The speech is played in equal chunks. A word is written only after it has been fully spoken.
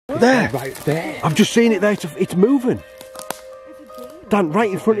There! Right there! I've just seen it there, it's moving. Dan,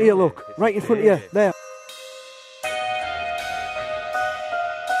 right in front of you, look. Right in front of you, there.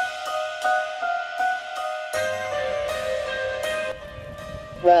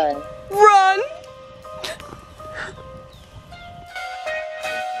 Run. Run!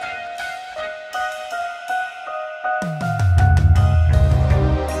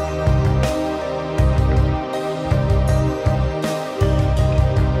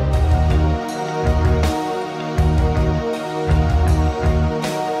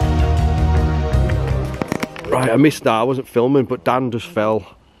 Right, I missed that. I wasn't filming, but Dan just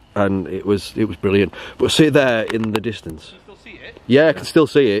fell, and it was brilliant. But see there in the distance. Can you still see it? Yeah, I can still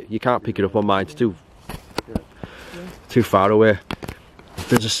see it. You can't pick it up on mine. It's too far away.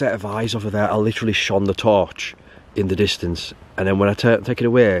 There's a set of eyes over there. I literally shone the torch in the distance, and then when I take it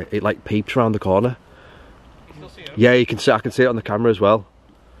away, it like peeps around the corner. You can still see it? Yeah, you can see. I can see it on the camera as well.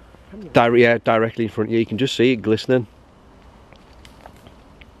 Yeah, directly in front of you. You can just see it glistening.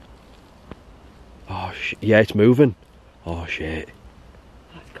 Oh shit! Yeah, it's moving. Oh shit!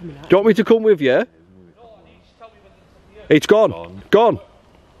 Do you want me to come with you? It's gone. Gone.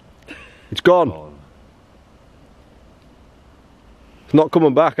 It's gone. It's not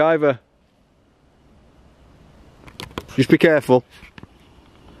coming back either. Just be careful.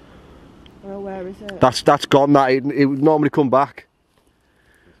 Well, where is it? That's gone. That it would normally come back.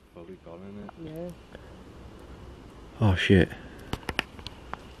 It's probably gone, isn't it? Yeah. Oh shit.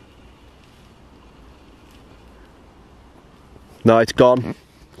 No, it's gone.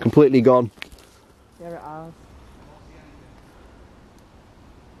 Completely gone. There it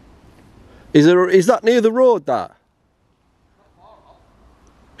is. Is that near the road, that?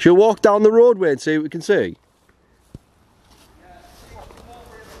 She'll walk down the roadway and see what we can see.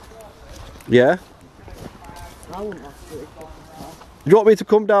 Yeah? I wouldn't have to do it. Do you want me to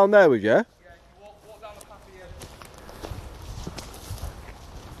come down there with you? Yeah, walk down the path here.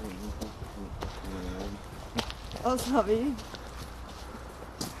 Oh, sorry.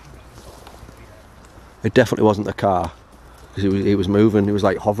 It definitely wasn't a car. Because it was moving, it was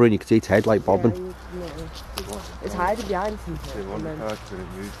like hovering, you could see its head like bobbing. Yeah, it's hiding behind They something. want And the then, car to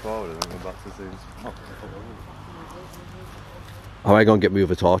move forward and then go back to the same spot. I might go and get me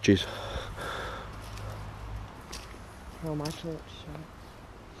other torches. oh, my church.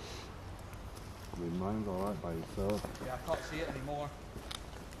 I mean, mine's alright by itself. Yeah, I can't see it anymore.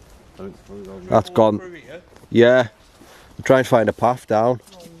 That's gone. Yeah. I'm trying to find a path down.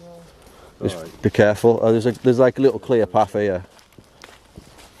 Oh, no. Just be careful. Oh, there's like a little clear path here.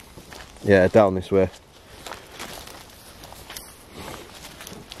 Yeah, down this way.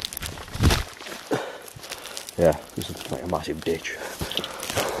 Yeah, this is like a massive ditch.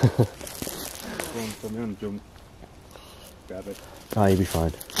 Come on, jump. Grab it. Ah, you'll be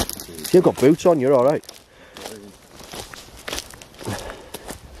fine. You've got boots on, you're alright.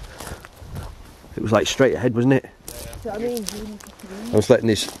 It was like straight ahead, wasn't it? So, I mean, I was letting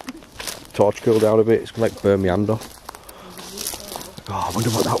this torch cool down a bit, it's gonna like burn my hand off. Oh, I wonder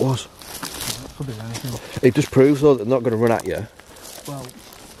what that was. Could be anything. It just proves though that they're not going to run at you. Well,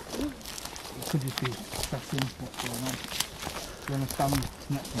 it could just be assessing what's going on. Do you want to stand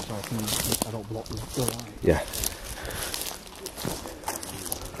next to me so I don't block the light? Yeah.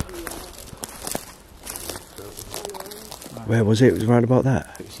 Where was it? It was round about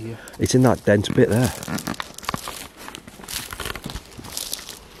there. It was here. It's in that dense bit there.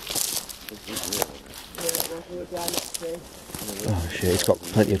 Oh shit, it's got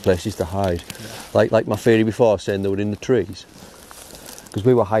plenty of places to hide. Like my theory before saying they were in the trees. Because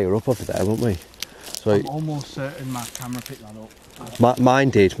we were higher up over there, weren't we? So I'm almost certain my camera picked that up. mine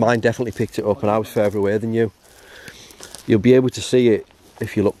did. Mine definitely picked it up and I was further away than you. You'll be able to see it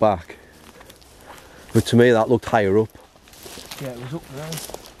if you look back. But to me that looked higher up. Yeah, it was up there.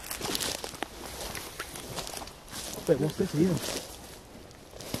 Wait, what's this here?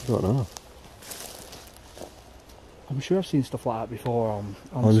 I don't know. I'm sure I've seen stuff like that before on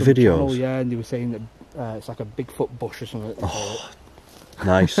On some videos? channel, yeah, and they were saying that it's like a Bigfoot bush or something. Oh,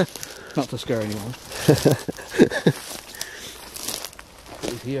 nice. Not to scare anyone.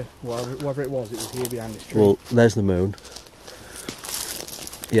 It was here, whatever it was here behind this tree. Well, there's the moon.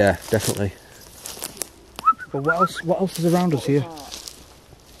 Yeah, definitely. But what else is around us here?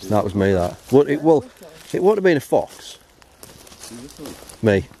 That was me, that. Well, it wouldn't have been a fox.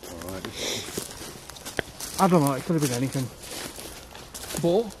 Me. I don't know, it could have been anything.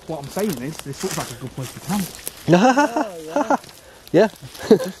 But what I'm saying is, this looks like a good place to camp. Oh, Yeah.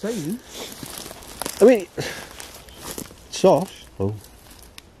 Just saying. I mean, sauce. Oh.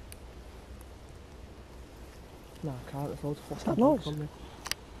 no, I can't afford to. What's that noise?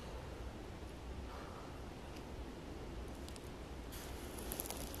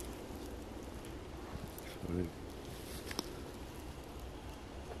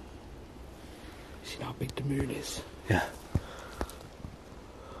 imagine how big the moon is. Yeah.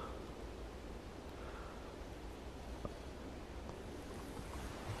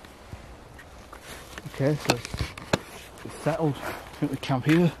 Okay, so it's settled. I think we camp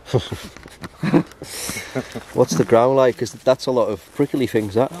here. What's the ground like? Because that's a lot of prickly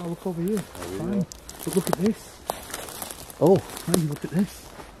things, that. Oh, look over here. Fine. But look at this. Oh. Fine, look at this.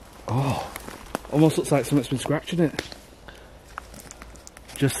 Oh. Almost looks like something's been scratching it.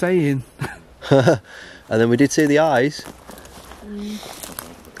 Just saying. And then we did see the eyes.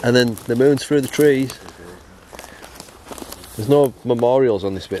 And then the moon's through the trees. There's no memorials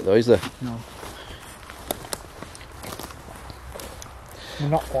on this bit though, is there? No. We're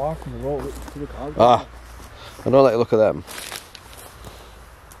not far from the road. Ah, I don't like the look of them.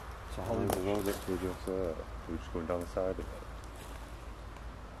 So how long is the road literally just we're just going down the side of it?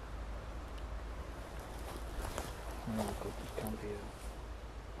 Oh, look, just camp here.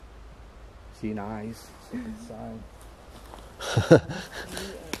 Seeing eyes, inside.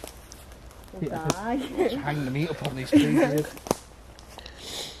 Just hang the meat up on these trees here. There's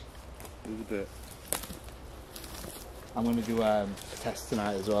a bit. I'm going to do a test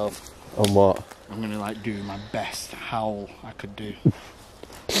tonight as well. On what? I'm going to like do my best howl I could do.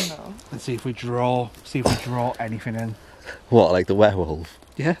 No. And see if we draw anything in. What, like the werewolf?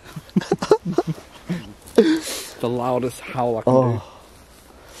 Yeah. The loudest howl I can do.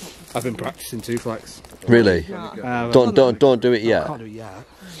 I've been practicing too, Flex. Really? Don't do it I yet. can't do it yet.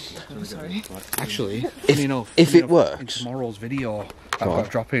 I'm sorry. Actually, if it works. in tomorrow's video I've got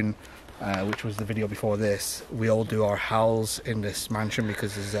dropping, which was the video before this, we all do our howls in this mansion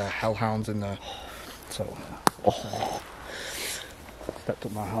because there's hellhounds in there. So, stepped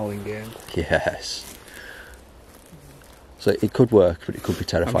up my howling game. Yes. So it could work, but it could be I'm just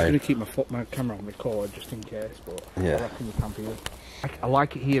terrifying. going to keep my camera on record just in case, but Yeah. I reckon we camp here. I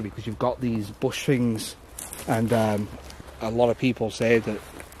like it here because you've got these bush things, and a lot of people say that,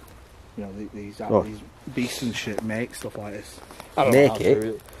 you know, these beasts and shit make stuff like this. I don't know how true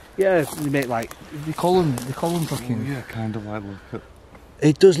it. Yeah, they make like they call them fucking. Yeah, kind of like look.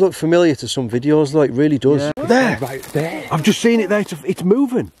 It does look familiar to some videos, though. It really does. Yeah. There, Right there. I've just seen it there. It's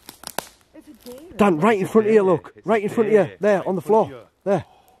moving. It's a deer. Dan, right in front of you. Look, right in front of you. There, on the floor. There.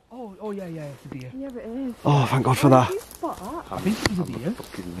 Oh yeah, it's a deer. Yeah, but it is. Oh, thank God for that. Where did you spot that? I think it was a deer.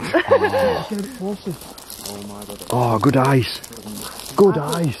 Get a bit closer. Oh my God. Oh, good eyes. Good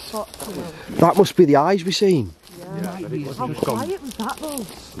eyes. That must be the eyes we've seen. Yeah, I think it's How just gone quiet was that though?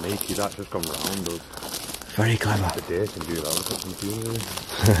 snaky. That's just gone round us. Very clever. The deer can do that. Look at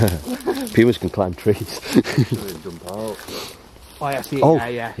them doing. Pumas can climb trees. They jump out. Oh yeah, I see it. Oh,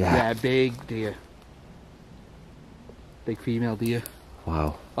 Yeah, big deer. Big female deer.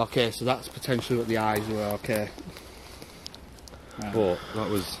 Wow. Okay, so that's potentially what the eyes were. Okay. But that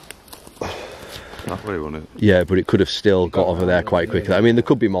was that way, wasn't it? Yeah, but it could have still got over there quite quickly. I mean, there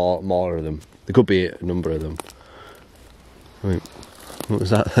could be more of them. There could be a number of them. Right. What was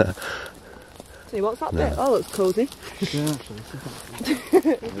that there? See, what's that bit? Oh, it's cosy. Yeah, actually.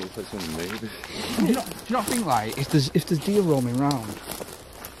 It looks like something maybe. Do you not think like if there's deer roaming around,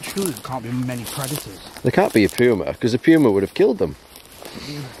 surely there can't be many predators. There can't be a puma, because the puma would have killed them.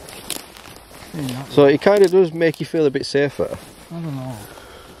 Yeah, So it kind of does make you feel a bit safer. I don't know.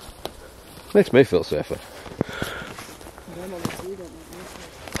 Makes me feel safer.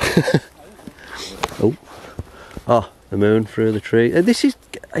 Oh. Oh, the moon through the tree. This is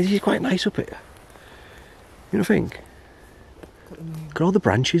quite nice up here. You don't think? Look at all the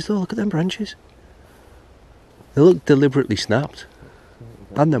branches though, look at them branches. They look deliberately snapped.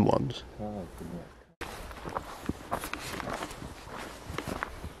 And them ones.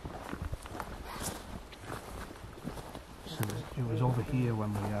 It was over here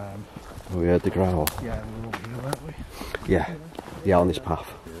when we Oh, we heard the growl. yeah, we were over here, weren't we? Yeah, on this path.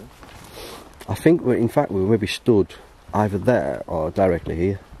 I think, in fact, we maybe stood either there or directly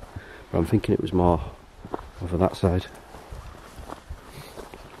here. But I'm thinking it was more over that side.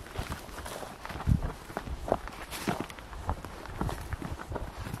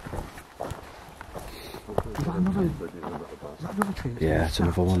 Is that another tree? Yeah, it's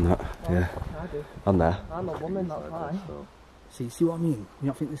another one that. Yeah, I do. and there. I'm a woman, not why. See what I mean? You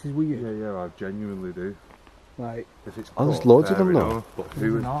don't think this is weird? Yeah, I genuinely do. Like, If it's Oh, there's caught, loads of fair them though. enough, but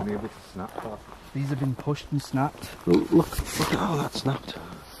who has not. been able to snap that? these have been pushed and snapped. Look at how that snapped.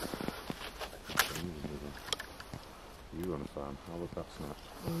 You understand? How was that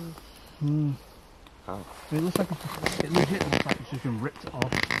snapped? How? It looks like it legit looks like it's just been ripped off.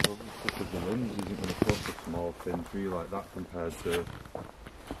 Because the lens isn't going to push a small thin tree like that compared to,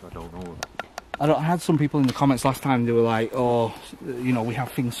 I don't know, I had some people in the comments last time. They were like, "Oh, you know, we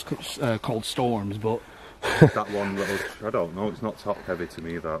have things called storms," but That one little, I don't know, it's not top heavy to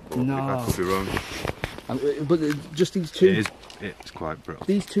me that, but No. I could be wrong. but just these two. It's quite brittle.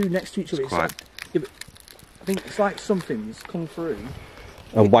 These two next to each other. It's quite... Like, I think it's like something's come through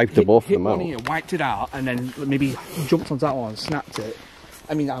And wiped the both of them hit one out. here, wiped it out, and then maybe jumped onto that one and snapped it.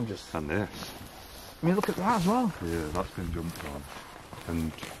 I mean, I'm just. And this. I mean, look at that as well. Yeah, that's been jumped on.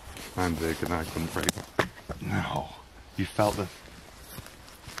 And I'm big and I couldn't break it. No. You felt the...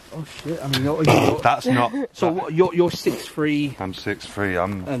 Oh shit, I mean, you're That's not... so what, you're 6'3". I'm 6'3",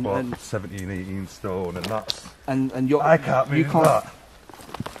 I'm And 17, 18 stone, and that's... And you're... I can't move that.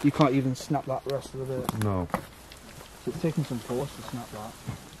 You can't even snap that rest of the bit. No. So it's taking some force to snap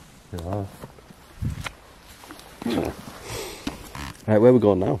that. Yeah. Right, where we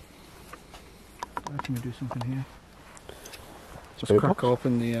going now? Where can we do something here? Just Spirit crack box?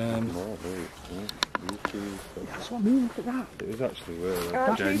 open the... No, wait. That's what I mean, look at that. It was actually where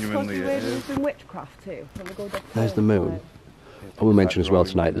Aren't you supposed to genuinely be it able to is. do some witchcraft too? When we go down There's the moon. I will mention as well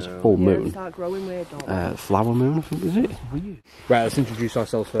tonight, there's a full Yeah, moon. start growing weird, don't they? Flower moon, I think, is it? Right, let's introduce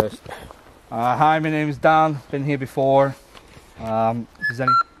ourselves first. Hi, my name is Dan. Been here before. Is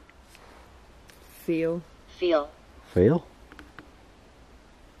any... Feel. Feel? You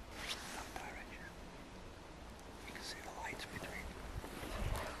can see the lights between.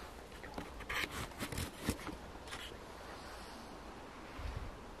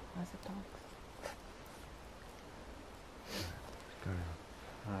 Where's the dogs?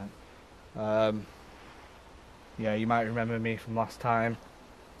 Yeah, you might remember me from last time.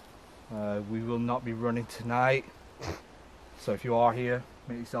 We will not be running tonight. So if you are here,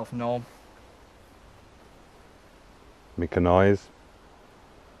 make yourself known. Make a noise.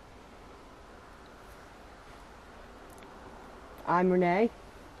 I'm Renee.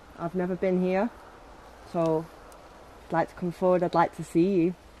 I've never been here, so I'd like to come forward. I'd like to see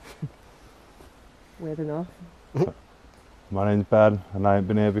you. Weird enough. My name's Ben, and I ain't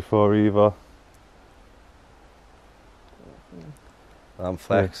been here before either. I'm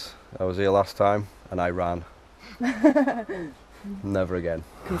Flex. I was here last time and I ran. Never again.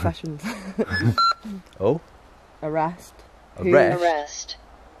 Confessions. Oh? Arrest. Arrest?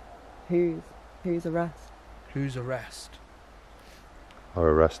 Who's arrest? Who's arrest? Or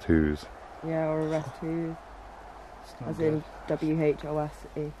arrest who's. Yeah, or arrest who's. It's not As good. in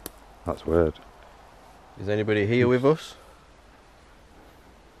W-H-O-S-E. That's weird. Is anybody here with us?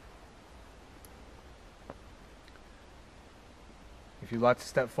 If you'd like to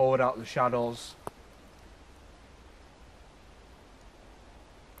step forward out of the shadows.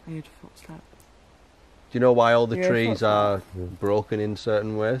 I heard a footstep. Do you know why all the Yeah, trees footsteps. are broken in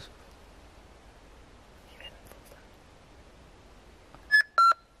certain ways?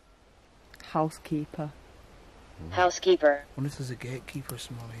 Housekeeper. Housekeeper. I wonder if there's a gatekeeper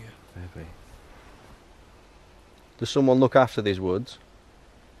somewhere here. Maybe. Does someone look after these woods?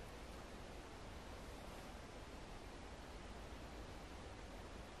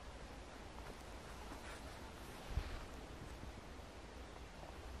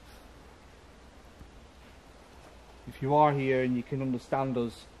 If you are here and you can understand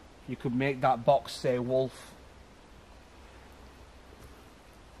us, you could make that box say wolf.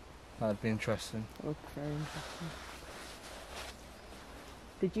 That'd be interesting. Oh, very interesting.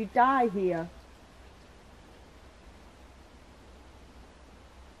 Did you die here?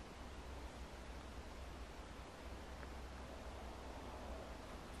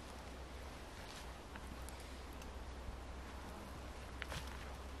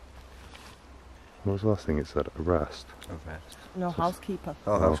 What was the last thing it said? Arrest. Arrest. No, housekeeper.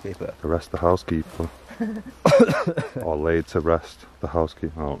 Oh, housekeeper. Arrest the housekeeper. Or laid to rest the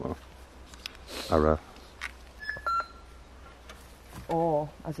housekeeper. I don't know. Arrest. Or,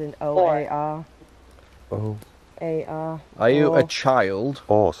 as in O-A-R. Oh. A-R. Are you a Or. child?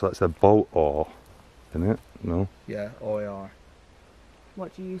 Or, so that's a boat or. Isn't it? No. Yeah, OAR.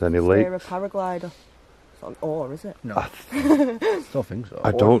 What do you use Then to he steer a lakes. paraglider? It's not an oar, is it? No. Don't think so.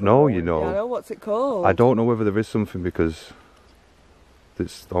 I don't know, you Yeah, I know. know. What's it called? I don't know whether there is something because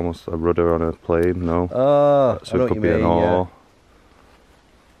it's almost a rudder on a plane, no. Oh, I So know it what could you be mean, an yeah. oar.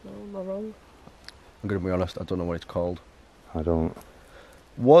 No, am I wrong? I'm going to be honest, I don't know what it's called. I don't.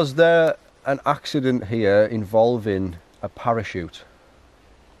 Was there an accident here involving a parachute?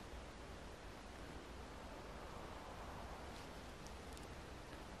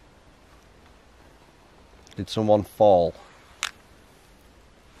 Did someone fall?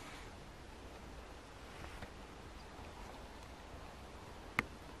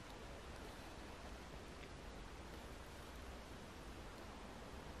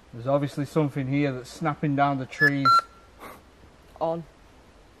 There's obviously something here that's snapping down the trees. On.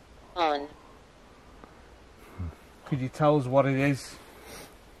 On. Could you tell us what it is?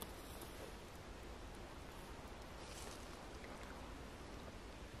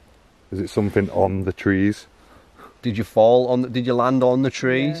 Is it something on the trees? Did you fall on? Did you land on the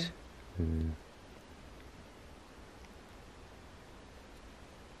trees? Yeah.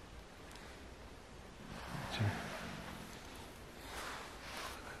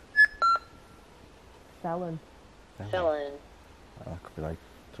 Felon. Felon. That could be like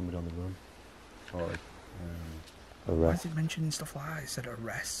somebody on the run. Or Why Arrest. is it mentioning stuff like that? It said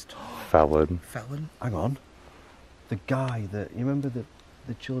arrest. Felon. Felon. hang on. The guy that you remember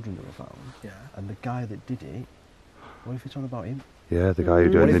the children that were found, Yeah. and the guy that did it. What if it's on about him? Yeah, the guy who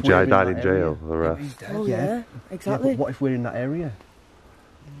What died if we're in died that in jail. He's Arrest. dead. Oh Yeah. yeah, exactly. Yeah, but what if we're in that area?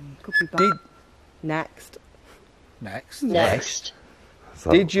 Could be bad. Did Next. Next. Next. Is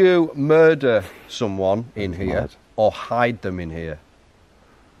that- Did you murder someone in That's here mad. or hide them in here?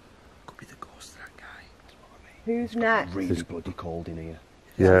 Could be the ghost of that guy. Who's next? Really bloody cold in here.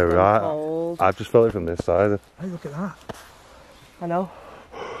 Yeah, It's right. cold. I've just felt it from this side. Hey, look at that. I know.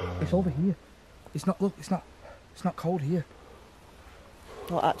 It's over here. It's not. Look. It's not cold here.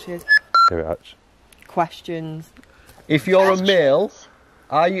 What actually is? Here it actually. Questions. If you're a male,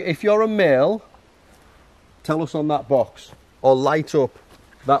 if you're a male, tell us on that box or light up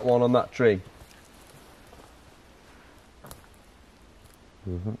that one on that tree.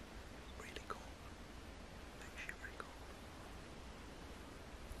 Really cold. Makes you very cold.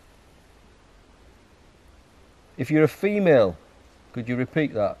 If you're a female, could you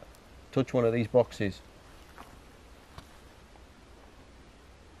repeat that? Touch one of these boxes.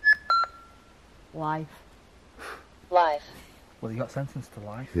 Life. Life. Well, he got sentenced to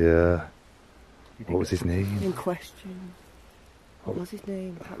life. Yeah. You What was his name? In question. What was his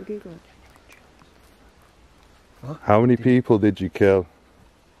name? Can't we Google it? How many people did you kill?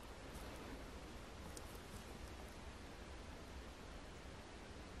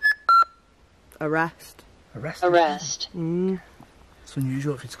 Arrest. Arrest. Arrest. It's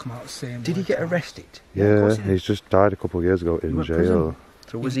unusual if it's come out the same. Did he way get twice. arrested? Yeah, he's just died a couple of years ago He in went jail. prison.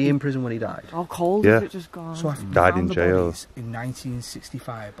 So was he in prison when he died? How cold Yeah. is it just gone? So I Died found in the jail. bodies in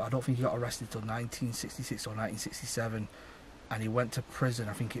 1965, but I don't think he got arrested till 1966 or 1967, and he went to prison.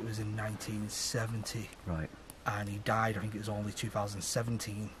 I think it was in 1970, Right. and he died. I think it was only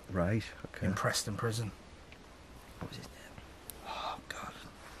 2017 Right. Okay. in Preston prison. What was his name? Oh God,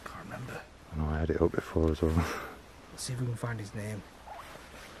 can't remember. I know I had it up before as well. Let's see if we can find his name.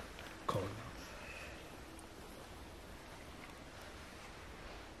 Call him.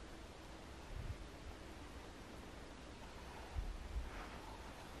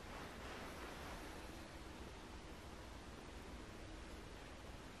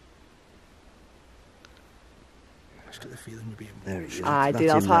 I just get the feeling you're being There he is. I do,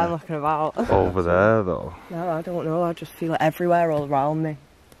 That's that's him what I'm there. looking about. Over there though. No, I don't know, I just feel it everywhere all around me.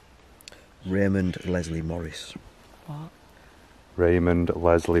 Raymond Leslie Morris. What? Raymond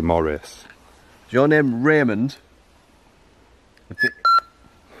Leslie Morris. Is your name Raymond? If it-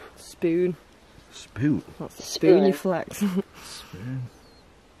 Spoon. Spoon. That's the spoon you Spoon. flex.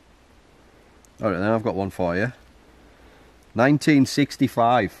 Alright then, I've got one for you.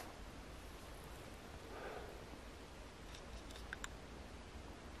 1965.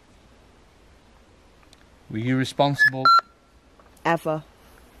 Were you responsible? Ever.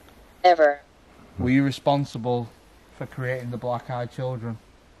 Ever. Were you responsible for creating the black-eyed children?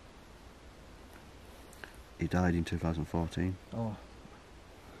 He died in 2014. Oh,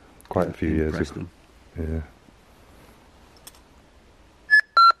 Quite a few in years Preston. ago. Yeah.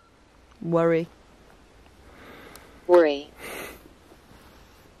 Worry. Worry.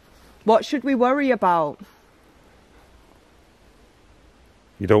 What should we worry about?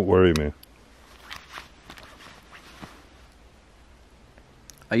 You don't worry me.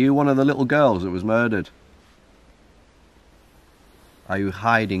 Are you one of the little girls that was murdered? Are you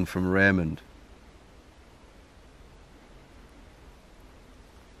hiding from Raymond?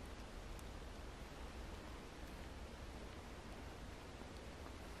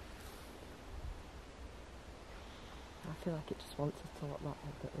 I feel like it just wants us to look that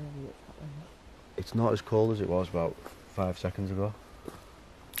way, but really it's not really. It's not as cold as it was about 5 seconds ago.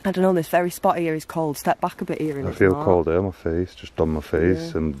 I don't know, this very spot here is cold. Step back a bit here and I it's feel not. cold here, my face, just on my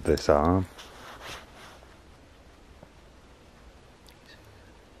face Yeah. and this arm.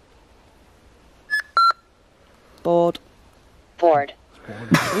 Bored. Bored.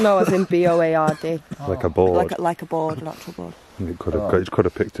 No, as in B-O-A-R-D. Like a board. Like a board, an actual board. It could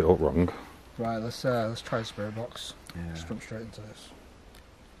have picked it up wrong. right. Let's try the spirit box. Yeah. Just jump straight into this.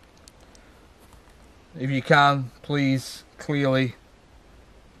 if you can, please clearly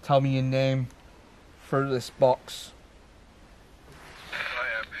tell me your name for this box.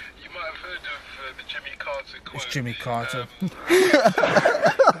 You might have heard of the Jimmy Carter quote. It's Jimmy Carter.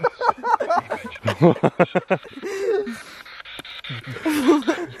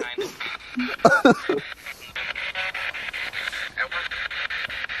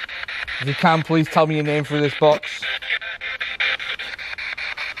 If you can, please tell me your name for this box.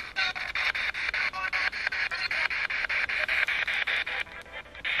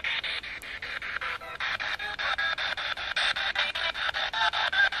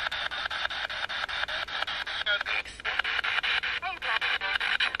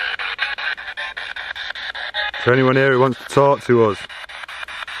 Is there anyone here who wants to talk to us?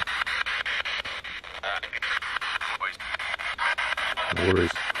 No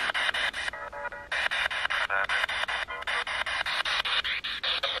worries.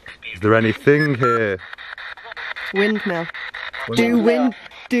 Is there anything here? Windmill. Windmill.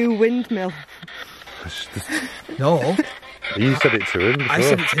 Do windmill. No, You said it to him before. I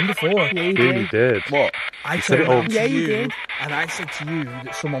said it to him before. Yeah, you Yeah, you did. did. What? I said said it it all- to Yeah, you you, did. and I said to you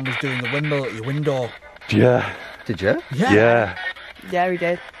that someone was doing the windmill at your window. Yeah. Did you? Yeah. Yeah. Yeah, he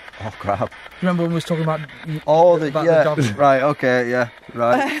did. Oh crap. Remember when we was talking about? Oh, about yeah. the dogs? Right. Okay. Yeah.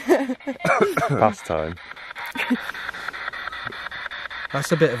 Right. Pastime.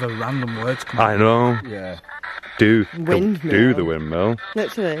 That's a bit of a random word to come out. I know. Yeah. Do Windmill. the windmill.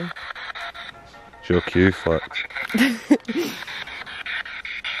 Literally. It's your cue, Flex.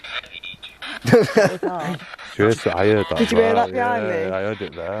 Seriously, I heard that. Did you hear well, that behind yeah, me? I heard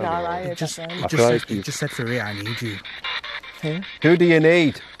it there. No, well. I It heard just, that it then. I just, feel said, like it just said for me, I need you. Who do you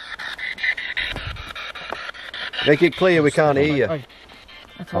need? Make it clear we can't hear you. Hey,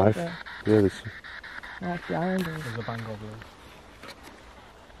 I told Five. you. Yeah, this. Right behind us. there's a bang over there.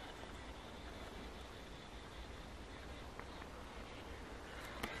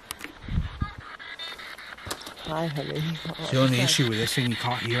 Hi, honey. The only issue with this thing, you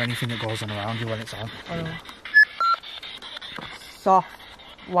can't hear anything that goes on around you when it's on. Soft.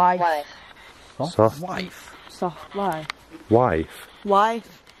 Wife. Wife. Soft Wife. Soft wife. wife.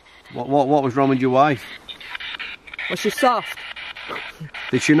 Wife. What was wrong with your wife? Was she soft?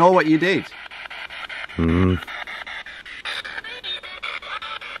 Did she know what you did? Hmm.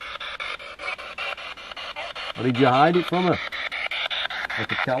 Or did you hide it from her?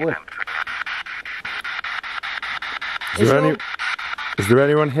 Like a coward. Is there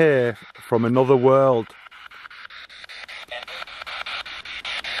anyone here from another world?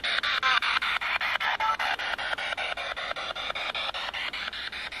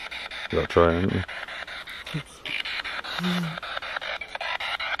 You gotta try, haven't you?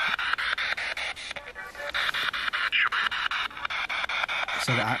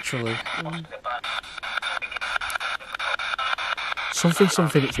 So that actually...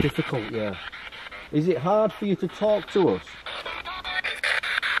 Something, it's difficult. Yeah. Is it hard for you to talk to us?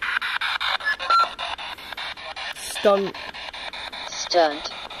 Stunt. Stunt.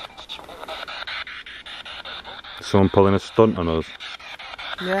 Is someone pulling a stunt on us?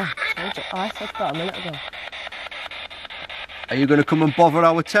 Yeah. I said that a minute ago. Are you going to come and bother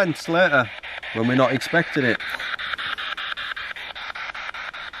our tents later when we're not expecting it?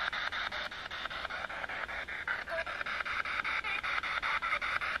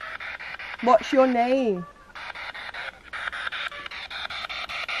 What's your name?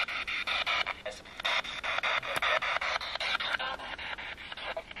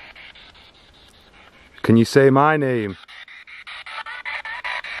 Can you say my name?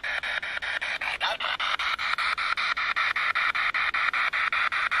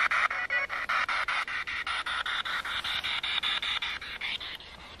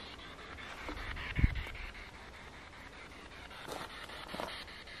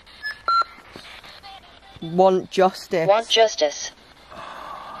 Want justice. Want justice.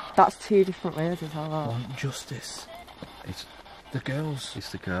 That's two different ways as well. Want justice. It's The girls.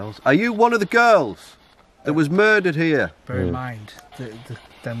 the girls. Are you one of the girls that was murdered here? Bear in mind,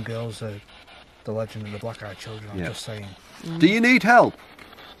 them girls are the legend of the black-eyed children. I'm Yeah. just saying. Do you need help?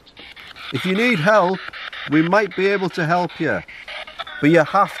 If you need help, we might be able to help you. But you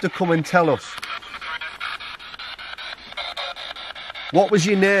have to come and tell us. What was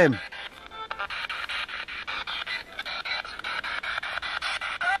your name?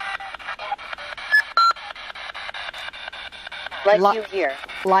 Like you here.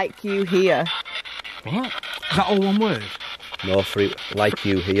 Like you here. What? Is that all one word? No, free, like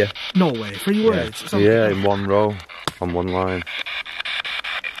you here. No way. 3 words. It's Yeah, in one row, on one line.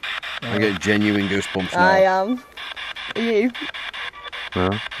 I get genuine goosebumps now. I am. You. No?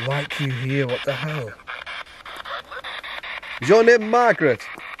 Like you here, what the hell? Is your name Margaret?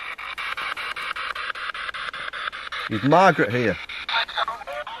 Is Margaret here?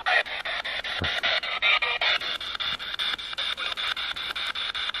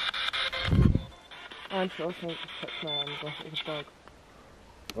 I'm sure something touched my arm, but it was a bug.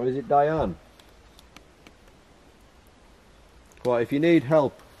 Or is it Diane? Well, if you need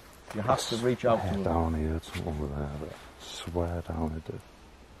help, you have to reach out to me. Down here, something over there, but I swear down it did.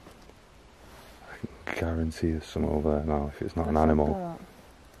 I can guarantee there's something over there now. If it's not an animal,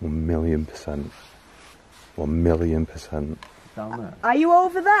 1,000,000%. 1,000,000%. Down there. Are you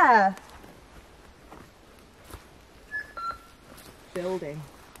over there? Building.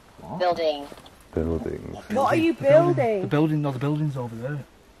 Building. Buildings. What are you The building? building, no, the building's over there.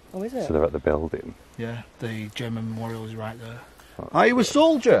 Oh, is it? So they're at the building. Yeah, the German memorial is right there. Are you a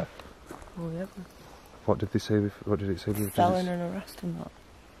soldier? Oh, yeah. What did they say? What did it say? Fell in an arrest and that.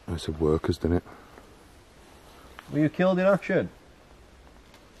 Oh, it's workers, didn't it? Were you killed in action?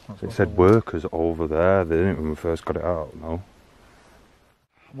 It said workers over there. They didn't when we first got it out. No.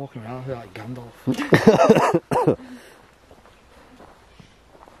 I'm walking around here like Gandalf.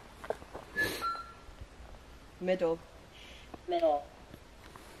 Middle. Middle.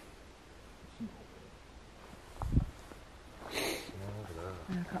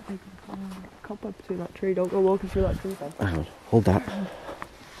 I can't take a cobweb between that tree. Don't go walking through that tree then. Hang on, hold that.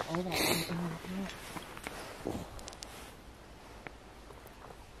 Oh, that.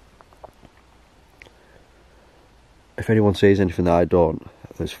 If anyone says anything that I don't,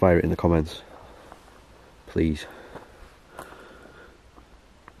 let's fire it in the comments. Please.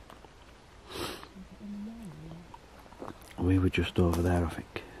 We were just over there, I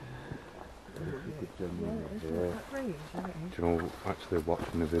think. Do you know, actually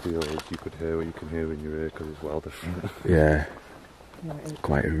watching the videos, you could hear what you can hear in your ear because it's well different. Yeah. It's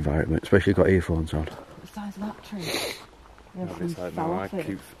quite an environment, especially if you've got earphones on. The size of that tree. Yeah, but it's like, no,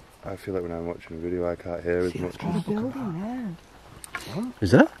 I feel like when I'm watching a video I can't hear as much. There's a building there.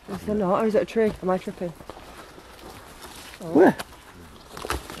 Is there? Is there not? Or is it a tree? Am I tripping? Oh. Where?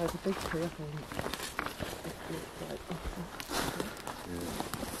 There's a big tree, I think.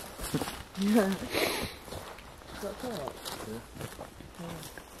 Yeah. That's all.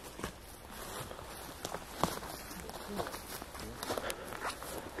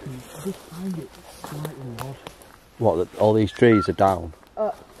 I just find it slightly odd. What, that all these trees are down?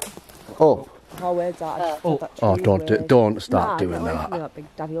 Oh. How weird's that? I just Oh. thought that Oh, tree don't, weird. don't start Nah, doing get away from me, that. that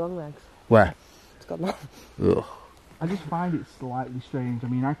big daddy long legs. Where? It's got no. Ugh. I just find it slightly strange. I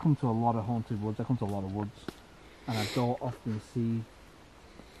mean, I come to a lot of haunted woods. I come to a lot of woods, and I don't often see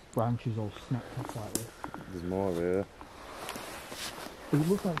branches all snapped off like this. There's more here. It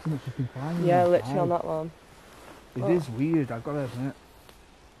looks like something's just been flying. Yeah, literally on that one. It is weird. I've got to admit.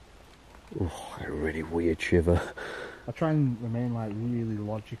 Oh, a really weird shiver. I try and remain like really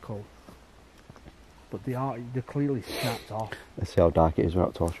logical, but they're clearly snapped off. Let's see how dark it is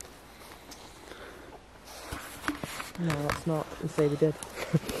without a torch. No, that's not. Let's say we did.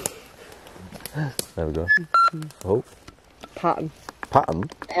 There we go. Oh, Pattern. pattern?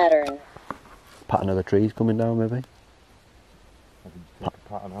 Pattern. Pattern of the trees coming down, maybe?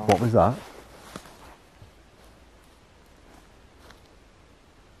 Pattern out. What was that?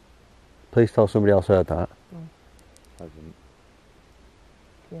 Please tell somebody else heard that. I didn't.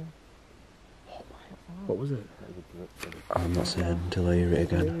 Yeah. What was it? I'm not saying until I hear it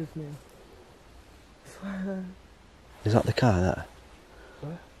again. Believe me. Is that the car there?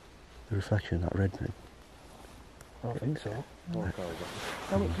 Where? The reflection, that red thing. I don't think so. No, it's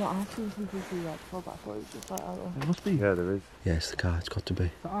not. I've seen something through that before, but I thought it was just like, I don't know. It must be. Yeah, there is. Yeah, it's the car, it's got to be.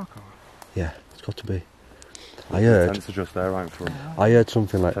 Is that our car? Yeah, it's got to be. I The heard tents are just there right in front.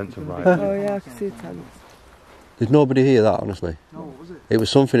 something like, Tents are right. Oh yeah, I can see the tents. did nobody hear that, honestly? No, what was it? It was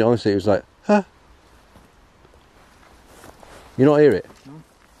something, honestly, it was like, huh? You not hear it? No.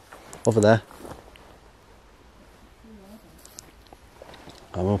 Over there.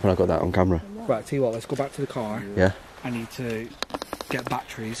 I'm hoping I got that on camera. Right, tell you what, let's go back to the car. Yeah, I need to get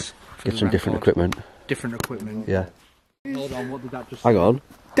batteries. For get the some different record. equipment. Different equipment. Yeah. Hold on, what did that just Hang say? on.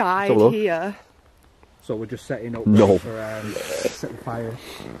 Died look. here. So we're just setting up No. for set the fire.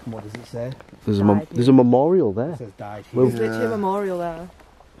 And what does it say? There's a, Died there's a memorial there. It says died Well, here. There's literally a memorial there.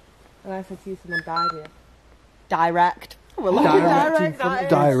 And I said to you, someone died here. Direct. We're looking Direct in direct. front that of is.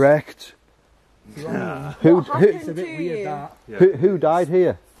 Direct. Yeah. Who, What who, happened It's a bit to weird you? that. who died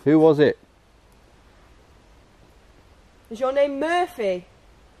here? Who was it? Is your name Murphy?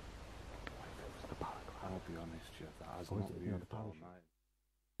 I'll be honest, yeah, that has not been the power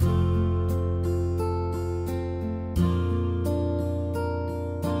night.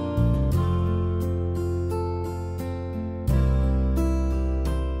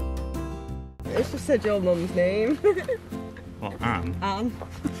 said your mum's name. What, Anne? Anne.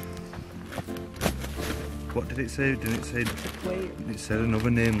 What did it say? Didn't it say? Wait. It said another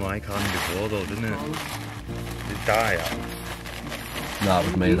name like Anne before though, didn't it? Did it die Anne? No, it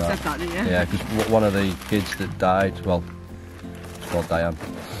was me You that. said that, didn't you? Yeah, because one of the kids that died, well, it's called Diane.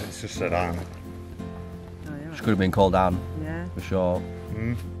 It's just said Anne. Oh, yeah. She could have been called Anne, Yeah. for sure.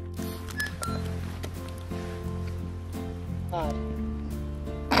 Hmm. Odd.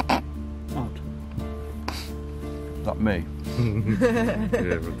 Odd. Is that me?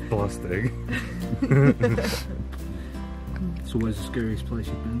 Yeah, but plastic. So where's the scariest place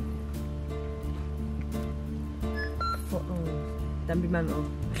you've been? What, Denby Mental.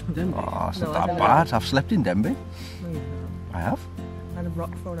 Denby. Oh, it's No, not I that don't bad. I've slept in Denby. No, you're not. I have. I had a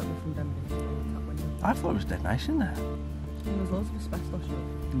rock thrown at me from Denby. That window. I thought it was dead nice in there. And there's loads of asbestos shit.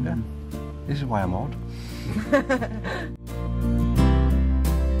 Yeah. This is why I'm odd.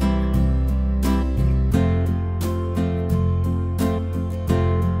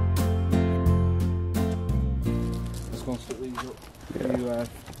 Let's go and stick these up.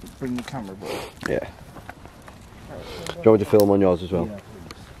 You bring the camera board. Yeah. Do you want me to film on yours as well? Yeah, please.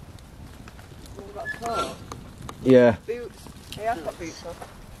 We've got clothes, Yeah. boots. Yeah, I've got boots on.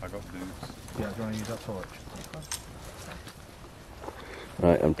 I got boots. Yeah, do you want to use that torch?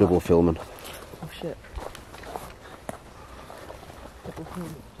 Right, I'm double filming. Oh shit. Double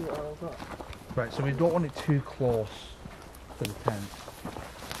film. See what I've got. Right, so we don't want it too close to the tent.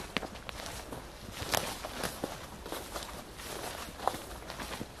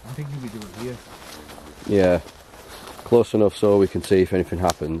 I'm thinking we do it here. Yeah. Close enough so we can see if anything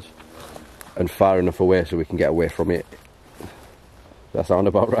happens, and far enough away so we can get away from it. That sound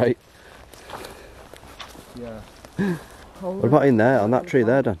about right? Yeah. What about in there, on that tree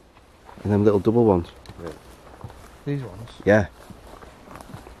there, Dan? And them little double ones? These ones? Yeah.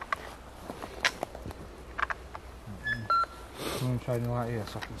 I'm going to try anything like here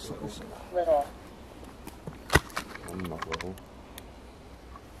so I can set this up. Little. I'm not little.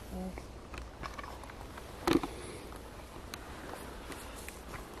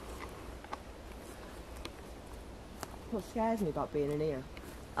 What scares me about being in here?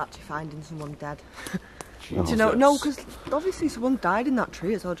 Actually finding someone dead. Oh, Do you know? No, because obviously someone died in that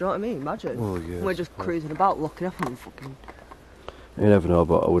tree as well, do you know what I mean? Imagine. Oh, yeah. We're just cruising about looking up and fucking... You never know,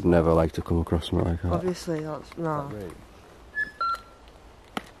 but I would never like to come across something like that. Obviously, that's... No.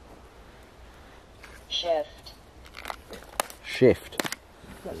 Shift. Shift.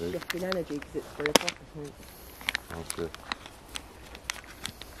 That's shifting energy because it's 3 o'clock, I think. That's good.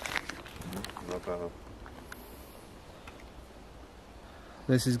 Not bad.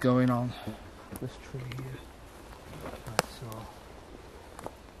 This is going on this tree here.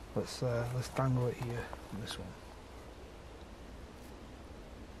 Right, so let's dangle it here. This one.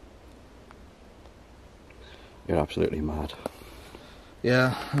 You're absolutely mad.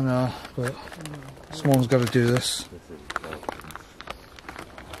 Yeah, I know, but someone's got to do this.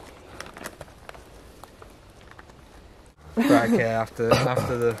 Right, okay, after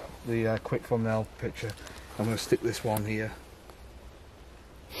the quick thumbnail picture, I'm going to stick this one here.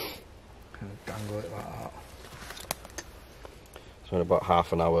 Kind of dangle it like that. So in about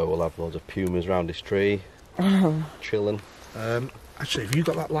half an hour we'll have loads of pumas round this tree, chilling. Actually, have you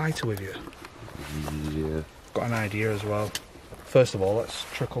got that lighter with you? Yeah. Got an idea as well. First of all, let's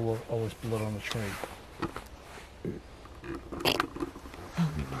trickle all this blood on the tree.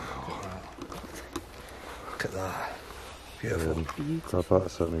 Look at that. Beautiful. I've got to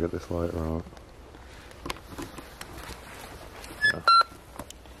certainly get this light out.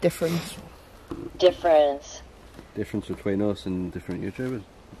 Difference. Difference. Difference between us and different YouTubers.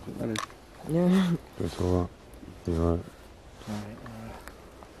 That's what that is. Yeah. That's alright. You're right. Right,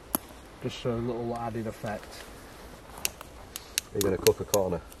 just for a little added effect. Are you going to cut a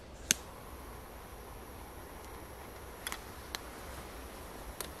corner?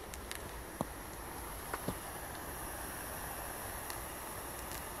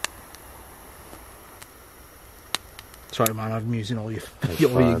 Sorry man, I'm using all your, It's all your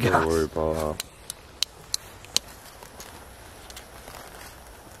fine, gas. don't worry about that.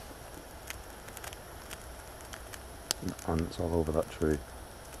 Ants all over that tree.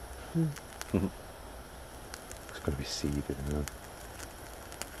 It's going to be seeded, man.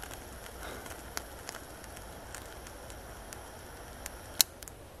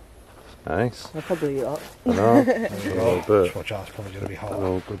 Nice. I'll probably eat that. I know. A little bit. Just watch out, it's probably going to be hot.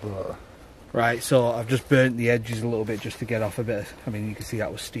 Oh, good luck. Right, so I've just burnt the edges a little bit just to get off a bit. I mean, you can see that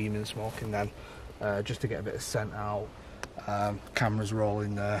was steaming and smoking then, just to get a bit of scent out. Camera's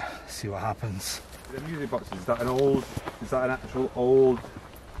rolling there, see what happens. The music box, is that an actual old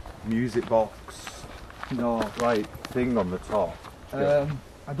music box No. Right, thing on the top. I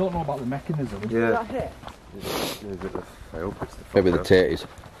don't know about the mechanism. Yeah. Maybe the tatties.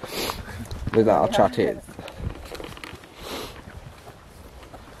 With that, I'll chat it.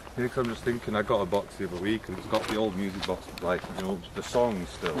 Yeah, because I'm just thinking, I got a box the other week and it's got the old music box, like, you know, the songs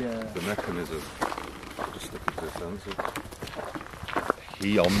still, the mechanism. Just sticking to the sensor.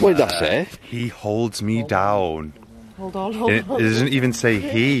 What did that say? He holds me down. Hold on, hold on. It doesn't even say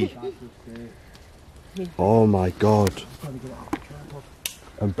he. Oh my god.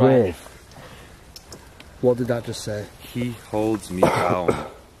 And brave. What did that just say? He holds me down. Let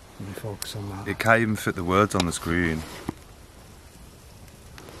me focus on that. It can't even fit the words on the screen.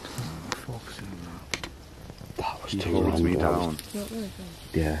 Focusing on that. That was He too holds long me ago. down.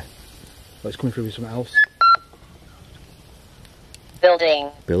 Yeah. Oh, it's coming through with something else. Building.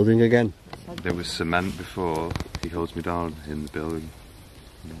 Building again. There was cement before. He holds me down in the building.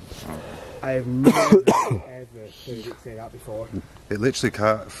 I have never ever heard it say that before. It literally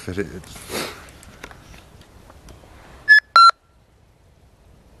can't fit it.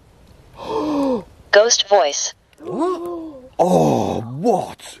 Ghost voice. Oh,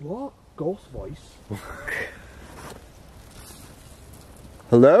 what? What? Ghost voice?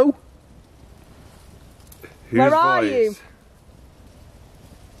 Hello? Where are you?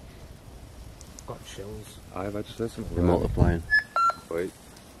 Got chills. I just heard something. We're multiplying. Wait.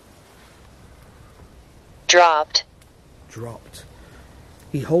 Dropped. Dropped.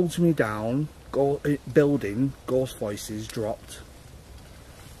 He holds me down. Building. Ghost voices. Dropped.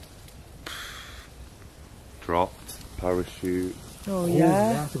 Dropped. Parachute. Oh, Yeah,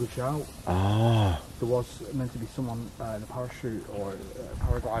 yeah. that's a good shout. Ah. There was meant to be someone in a parachute or a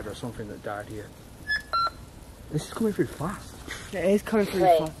paraglider or something that died here. This is coming through fast. It is coming through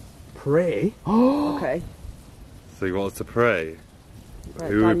Play. fast. Pray? Okay. So you want us to pray?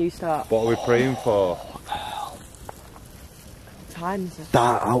 Right, Who- Dan, you start. What are we praying for? Time is it?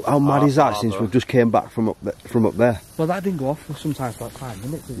 That, how mad is that since Father. we've just came back from up there? Well, that didn't go off for sometimes for like 5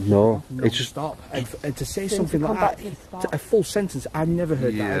 minutes. It No, just it's just- stop. And to say Since something we like come back that, to the start. a full sentence, I've never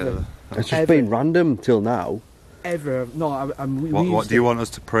heard that ever. It's just been random till now. Ever. No, we What used do you want us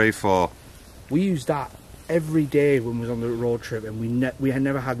to pray for? We used that every day when we was on the road trip, and we had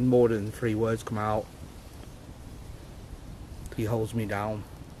never had more than 3 words come out. He holds me down.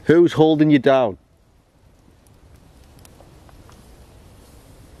 Who's holding you down?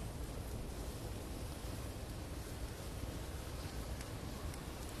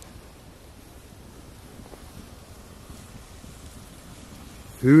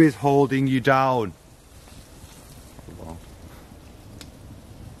 Who is holding you down?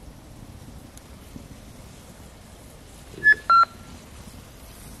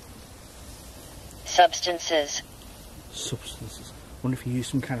 Substances. Substances. I wonder if you use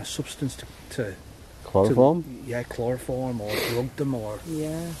some kind of substance to Chloroform? yeah, chloroform, or drug them, or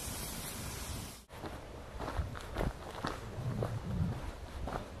Yeah.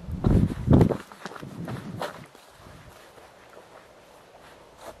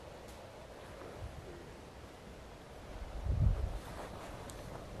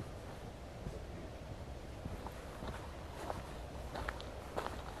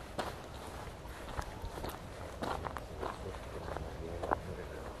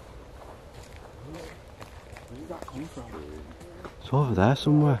 It's over there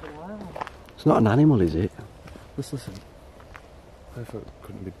somewhere. It's not an animal, is it? let's listen. I thought it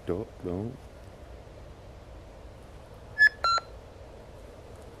couldn't be duck, no.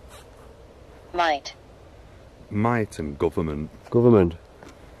 Might. Might and government. Government.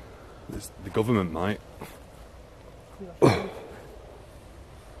 The government might.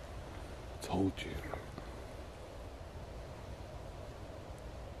 Told you.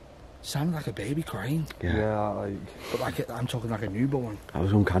 Sounded like a baby crying, Yeah. like. but I'm talking like a newborn. That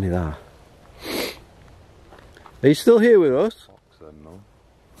was uncanny, that. Are you still here with us? Fox then, no.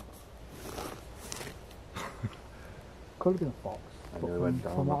 Could have been a fox. And But they went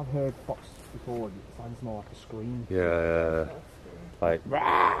down from what that. I've heard fox before, it sounds more like a scream. Yeah. Like.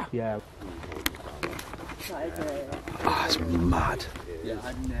 Yeah. Ah, it's mad. Yeah,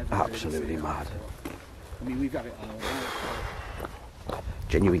 I've never Absolutely mad. I mean, we've got it all right.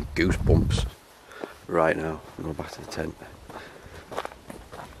 Genuine goosebumps. Right now, I'm going back to the tent.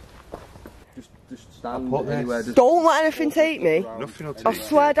 Just stand put this- anywhere. Don't let anything take me. Nothing will take I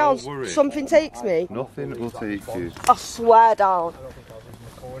swear you, down, don't worry. something takes me. Nothing will take you. I swear down.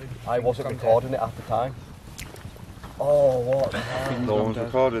 I wasn't recording it at the time. Oh, what? No one's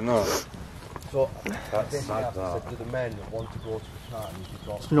recording that. So, That's sad, that. to the men that want to go to the car,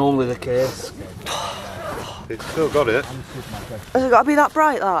 It's normally the case. It's still got it. Has it got to be that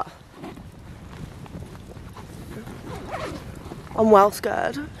bright, that? I'm well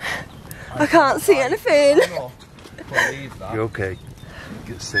scared. I can't see anything. You okay?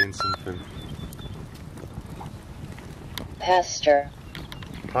 Get saying something. Pasture.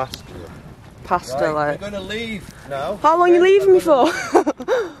 Pasture. Pasta, like. We're going to leave now. How long are you leaving me for? All the lads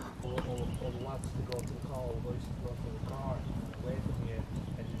to go to the car, all the boys to go to the car, away from you,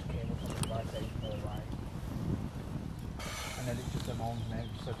 and just came up on the right side for the right. And then it just said Mom's name,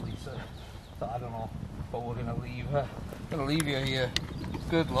 said Lisa. So I don't know, but we're gonna leave her. Gonna leave you here.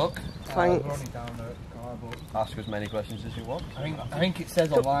 Good luck. Thanks. We're only down there at the car, but Ask as many questions as you want. I think it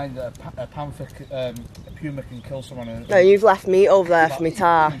says online that a panther, a puma can kill someone in No, you've left meat over there for me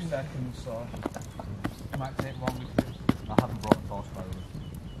tar. 2 seconds, so it might take longer. I haven't brought a torch by with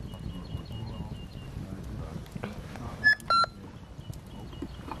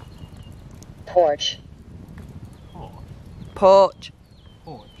Porch. Porch.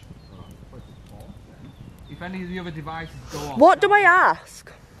 Porch. If any of the other devices go off. What do I ask?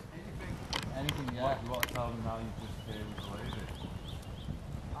 Anything, yeah. You want to tell them now you just came to leave it?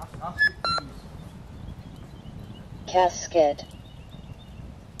 Ask it, please. Casket.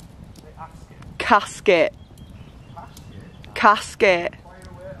 Casket. Casket.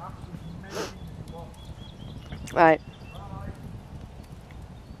 Right.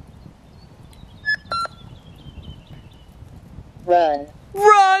 Run.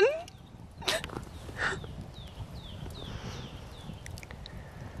 Run!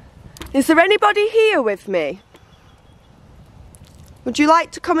 Is there anybody here with me? Would you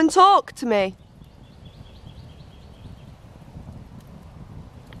like to come and talk to me?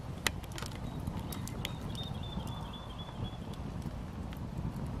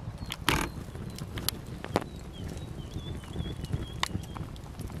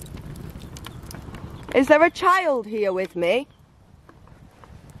 Is there a child here with me?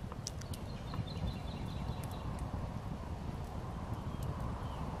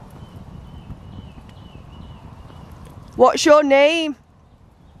 What's your name?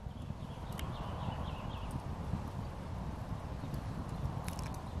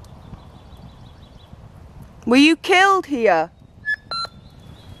 Were you killed here?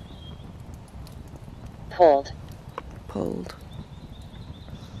 Pulled. Pulled.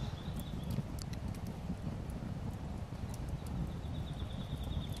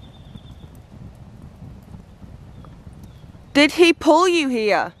 Did he pull you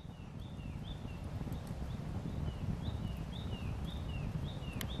here?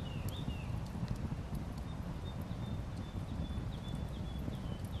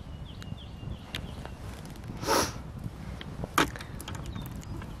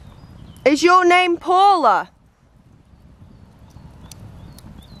 Is your name Paula?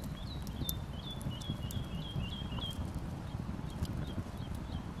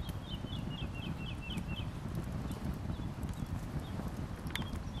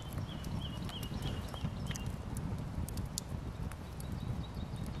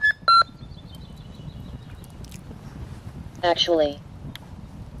 Actually.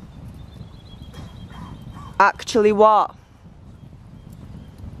 Actually what?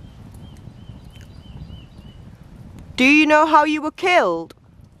 Do you know how you were killed?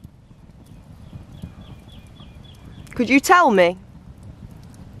 Could you tell me?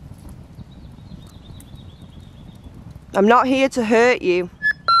 I'm not here to hurt you.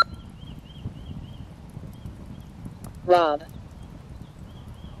 Rob.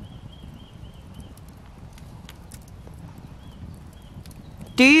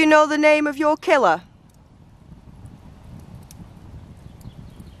 Do you know the name of your killer?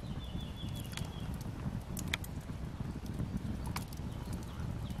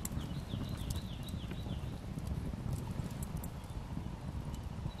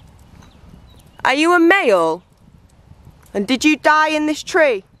 Are you a male? And did you die in this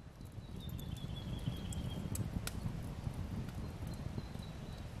tree?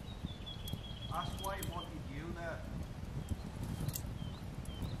 Ask why he wanted you there.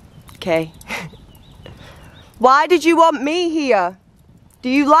 Okay. Why did you want me here? Do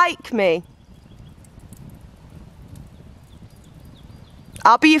you like me?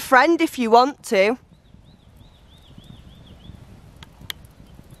 I'll be your friend if you want to.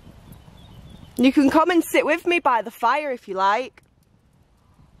 You can come and sit with me by the fire if you like.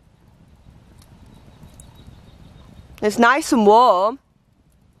 It's nice and warm.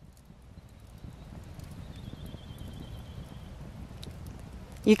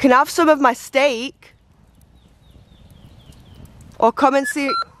 You can have some of my steak. Or come and see...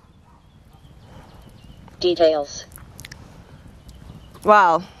 Details.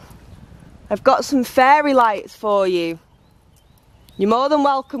 Well, I've got some fairy lights for you. You're more than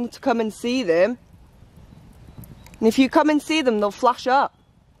welcome to come and see them. And if you come and see them, they'll flash up.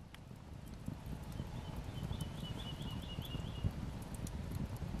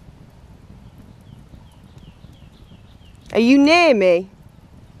 Are you near me?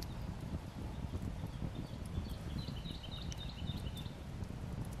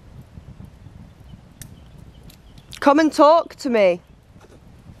 Come and talk to me.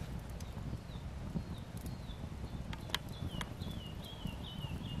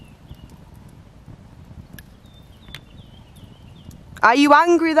 Are you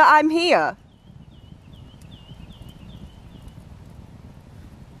angry that I'm here?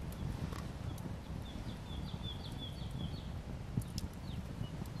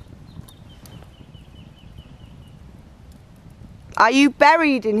 Are you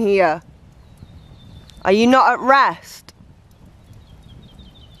buried in here? Are you not at rest?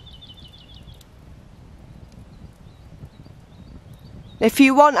 If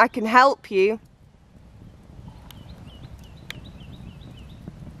you want, I can help you.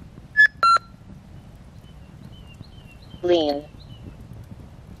 Lean.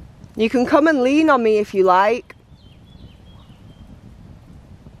 You can come and lean on me if you like.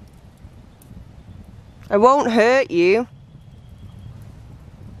 I won't hurt you.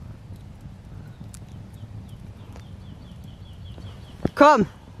 Come,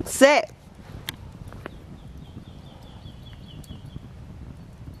 sit.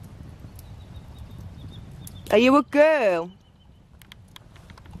 Are you a girl?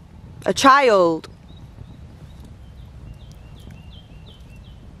 A child?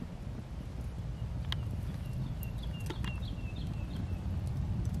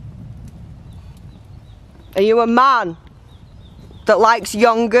 Are you a man that likes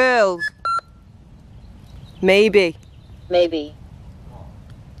young girls? Maybe. Maybe.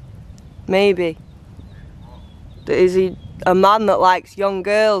 Maybe. Is he a man that likes young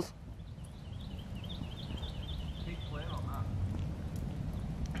girls?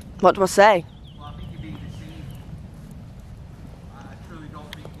 What do I say? Well, I think you're being deceived. I truly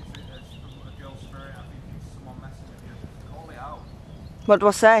don't think it's a girl spirit. I think it's someone messing with you. Call it out. What do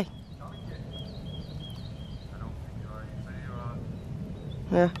I say? I don't think you are. You say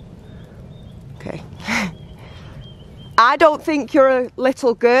you are. Yeah. Okay. I don't think you're a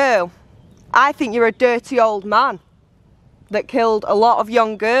little girl. I think you're a dirty old man that killed a lot of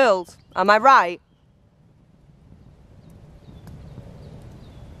young girls. Am I right?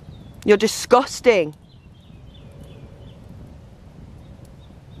 You're disgusting.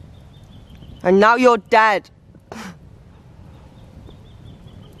 And now you're dead.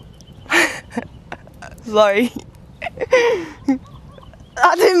 Sorry.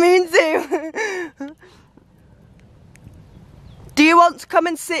 I didn't mean to. Do you want to come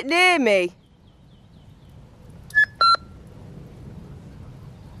and sit near me?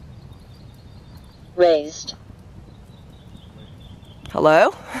 Raised.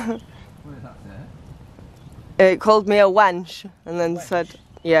 Hello? What did that say? It called me a wench and then said,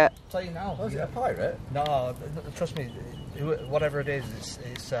 yeah. I'll tell you now. Was it a pirate? No, trust me. Whatever it is,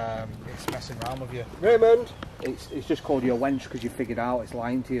 it's messing around with you. Raymond! It's just called you a wench because you figured out it's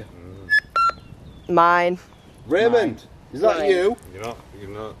lying to you. Mine. Raymond! Is that Mine. you? You're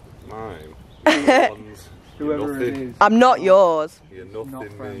not mine. You're the ones. Whoever You're it nothing. is. I'm not yours. You're nothing, Not me.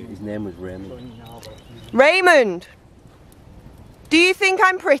 friendly. His name was Raymond. Raymond! Do you think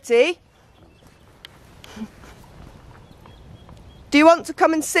I'm pretty? Do you want to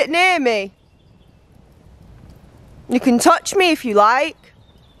come and sit near me? You can touch me if you like.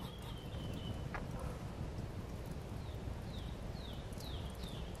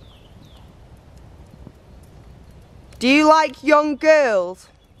 Do you like young girls?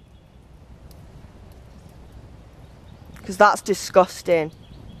 Because that's disgusting.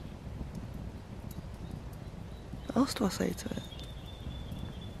 What else do I say to it?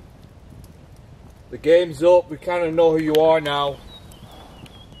 The game's up. We kind of know who you are now.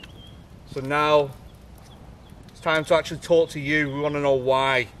 So now it's time to actually talk to you. We want to know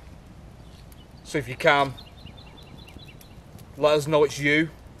why. So if you can, let us know it's you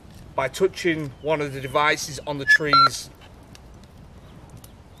by touching one of the devices on the trees.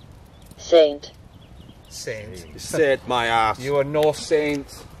 Saint. Saint. You saved my ass. You are no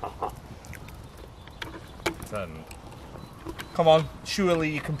saint. 10. Come on, surely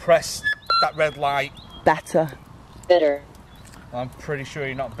you can press that red light. Better. Better. I'm pretty sure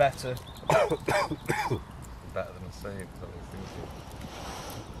you're not better. Better than a saint. Is that what you're thinking?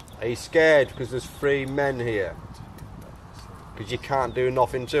 Are you scared because there's 3 men here? Because you can't do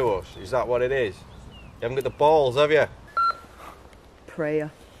nothing to us? Is that what it is? You haven't got the balls, have you?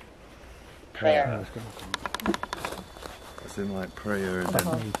 Prayer. Prayer. It's in like prayer and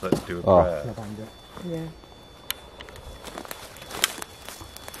then let's do a Oh. prayer. Yeah.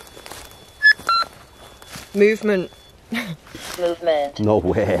 Movement. Movement. No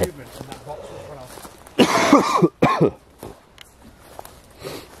way.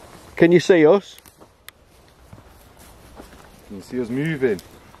 Can you see us? Can you see us moving?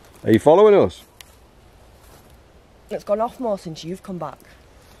 Are you following us? It's gone off more since you've come back.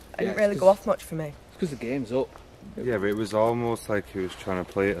 It didn't it's really go off much for me. It's because the game's up. Yeah, but it was almost like he was trying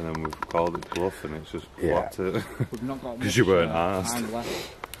to play it and then we've called it bluff and it's just flopped it. We've not got 'Cause you weren't much asked. time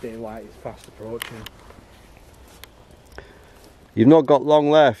left. Daylight is fast approaching. You've not got long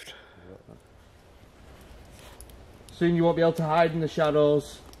left. Soon you won't be able to hide in the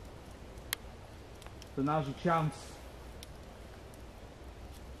shadows. So now's your chance.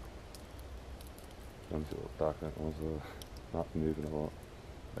 Sometimes it looks dark and it was not moving a lot.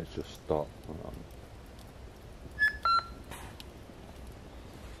 It's just stopped.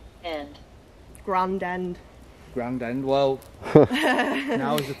 End. Grand end. Grand end, well,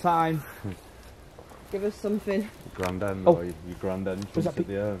 now is the time. Give us something. Grand end, Oh. or your grand end Was that at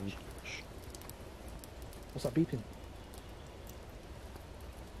the end. What's that beeping?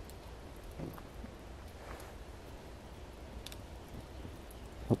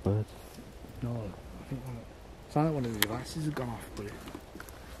 Not birds. No, I think it's like one of the devices has gone off, but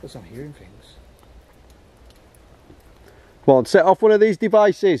it's I'm hearing things. Come on, set off one of these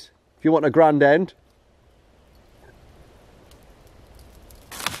devices if you want a grand end.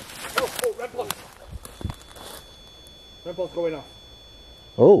 Oh, red pod! Red pod's going off.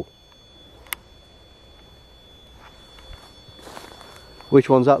 Oh. Which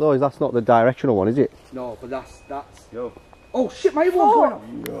one's that though? That's not the directional one, is it? No, but that's. Yo. Oh shit, my other one's going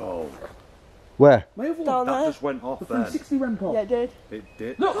off! Yo. Where? My other Down one! That there. just went off The then. 360 REM pod. Yeah, it did. It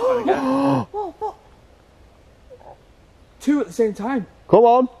did. Look! And again. Whoa, what? Two at the same time. Come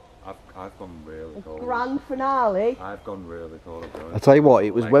on. I've gone really cold. Grand finale. I've gone really cold. I tell you what,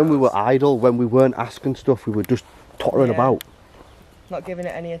 it was when we were idle, when we weren't asking stuff, we were just tottering Yeah. about. Not giving it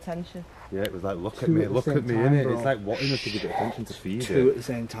any attention. Yeah, it was like, look at Two me, at the look same at me, time, innit? bro. It's like wanting us to give it attention to feed Two it. at the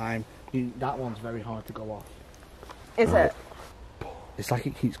same time. That one's very hard to go off. Is it? It's like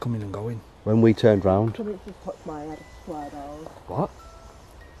it keeps coming and going. When we turned round. Something's just touched my head, I swear, dog. What?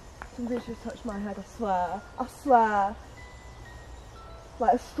 Something's just touched my head, I swear. I swear.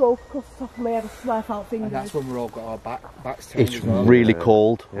 Like a stroke across the top of my head, I swear I felt fingers. And that's when we're all got our backs turned It's as well. really Yeah.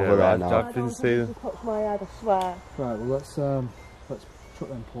 cold Yeah, over there right, now. I've been seeing. Just touched my head, I swear. Right, well let's put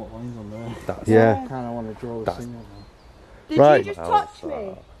them port lines on there. That's Yeah. I kinda wanna draw a That's- signal now. Did Right. you just touch me?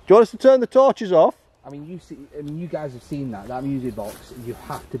 Do you want us to turn the torches off? I mean you guys have seen that music box, you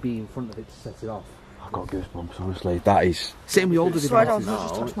have to be in front of it to set it off. I've got goosebumps, honestly. That is... Same with older Swear down, devices.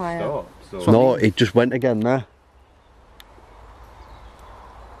 just touched my head. Stop. So No, it just went again there.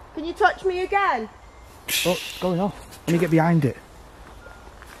 Can you touch me again? Oh, it's going off. Let me get behind it.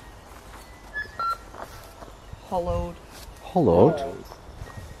 Hollowed. Hollowed?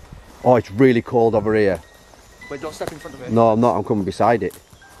 Oh, it's really cold over here. Wait, don't step in front of it. No, I'm not. I'm coming beside it.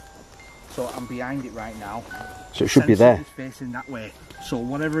 So I'm behind it right now. So it should be Sensor there. is facing that way. So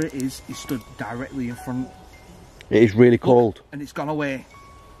whatever it is stood directly in front. It is really cold. And it's gone away.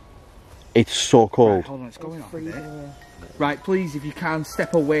 It's so Right, cold. hold on, it's going off a Freezing bit. away. Right, please, if you can,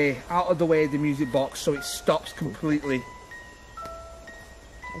 step away, out of the way of the music box so it stops completely.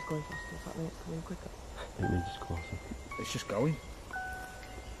 It's going faster, does that mean it's coming quicker? It means it's closer. It's just going.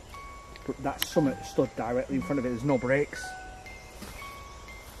 But that summit stood directly in front of it, there's no brakes.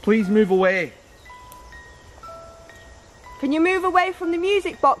 Please move away. Can you move away from the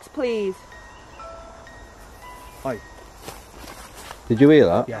music box, please? Hi. Did you hear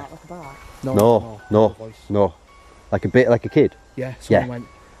that? Yeah. Like a bar. No. voice. No. Like a bit like a kid. Yeah, someone Yeah. went,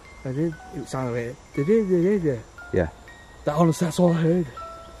 I did, it sounded like, they did. Yeah. That honestly, that's all I heard.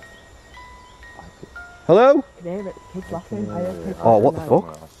 Hello? I can hear it. Kids laughing. I hear kids Oh, laughing what the now.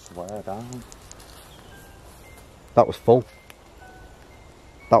 fuck? I swear down. That was full.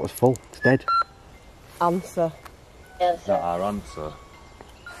 That was full. It's dead. Answer. Is that Answer. our answer?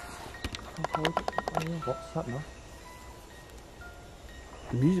 What's that now?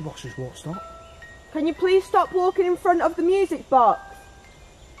 The music box just won't stop. Can you please stop walking in front of the music box?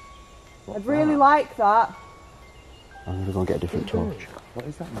 I'd really like that. I'm gonna go and get a different torch. What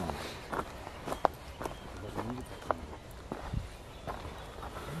is that now?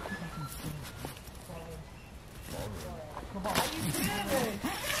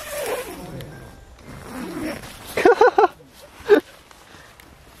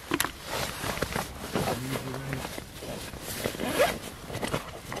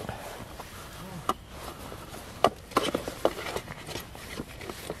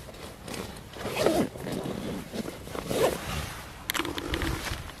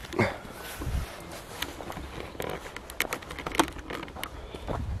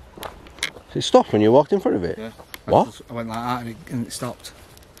 It stopped when you walked in front of it? Yeah. What? I went like that and it stopped.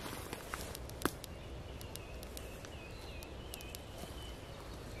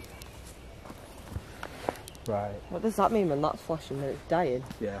 Right. What does that mean when that's flashing that it's dying?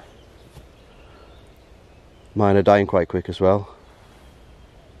 Yeah. Mine are dying quite quick as well.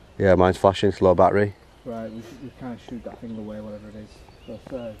 Yeah, mine's flashing, slow battery. Right, we kind of shoot that thing away, whatever it is. Let's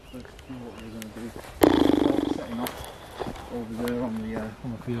see what we're going to do. Start setting off over there on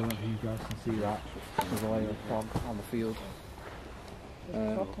the field, if you guys can see that. There's a layer of fog on the field.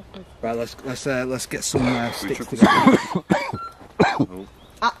 Right, let's get some sticks together.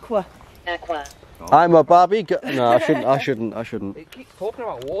 Aqua. Aqua. I'm a Barbie. No, I shouldn't. It keeps talking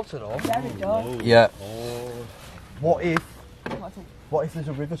about water though. There it does. Yeah. What if there's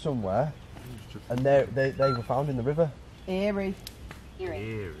a river somewhere and they were found in the river? Eerie.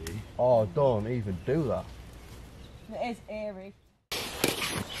 Oh, don't even do that. It is eerie.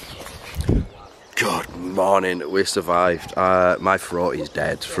 Good morning. We survived. My throat is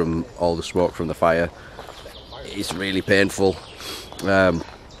dead from all the smoke from the fire. It's really painful.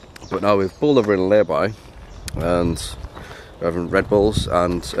 But now we've pulled over in a lay-by and we're having Red Bulls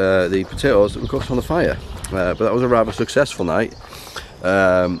and the potatoes that we cooked on the fire. But that was a rather successful night.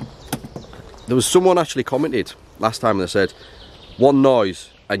 There was someone actually commented last time and they said, one noise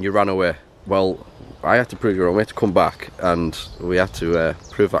and you ran away. Well, I had to prove you wrong. We had to come back and we had to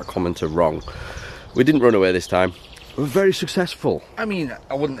prove that commenter wrong. We didn't run away this time. We were very successful. I mean,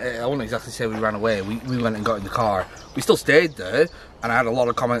 I wouldn't exactly say we ran away. We went and got in the car. We still stayed there, and I had a lot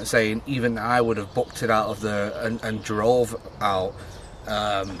of comments saying even I would have booked it out of there and drove out.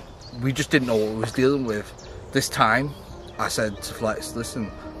 We just didn't know what we was dealing with. This time, I said to Flex,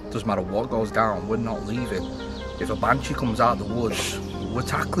 listen, doesn't matter what goes down, we're not leaving. If a banshee comes out of the woods, we're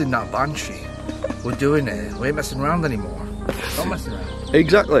tackling that banshee. We're doing it. We ain't messing around anymore. Not messing around.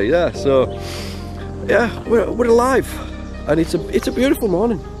 Exactly, yeah. So, yeah, we're alive, and it's a beautiful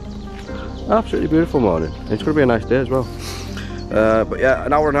morning. Absolutely beautiful morning. And it's going to be a nice day as well. But yeah,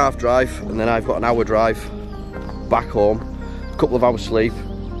 an hour and a half drive, and then I've got an hour drive back home. A couple of hours sleep.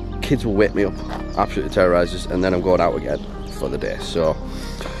 Kids will wake me up, absolutely terrorise, and then I'm going out again for the day. So,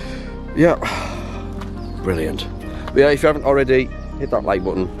 yeah, brilliant. But yeah, if you haven't already, hit that like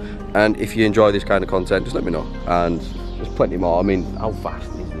button, and if you enjoy this kind of content, just let me know. And there's plenty more. I mean, how vast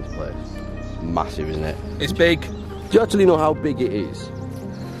is this place? Massive, isn't it? It's big. Do you actually know how big it is?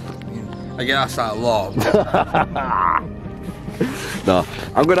 I get asked that a lot. No,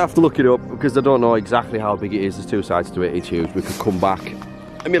 I'm going to have to look it up because I don't know exactly how big it is. There's two sides to it. It's huge. We could come back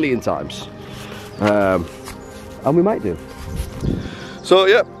a million times. And we might do. So,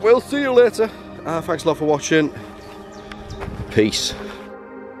 yeah, we'll see you later. Thanks a lot for watching. Peace.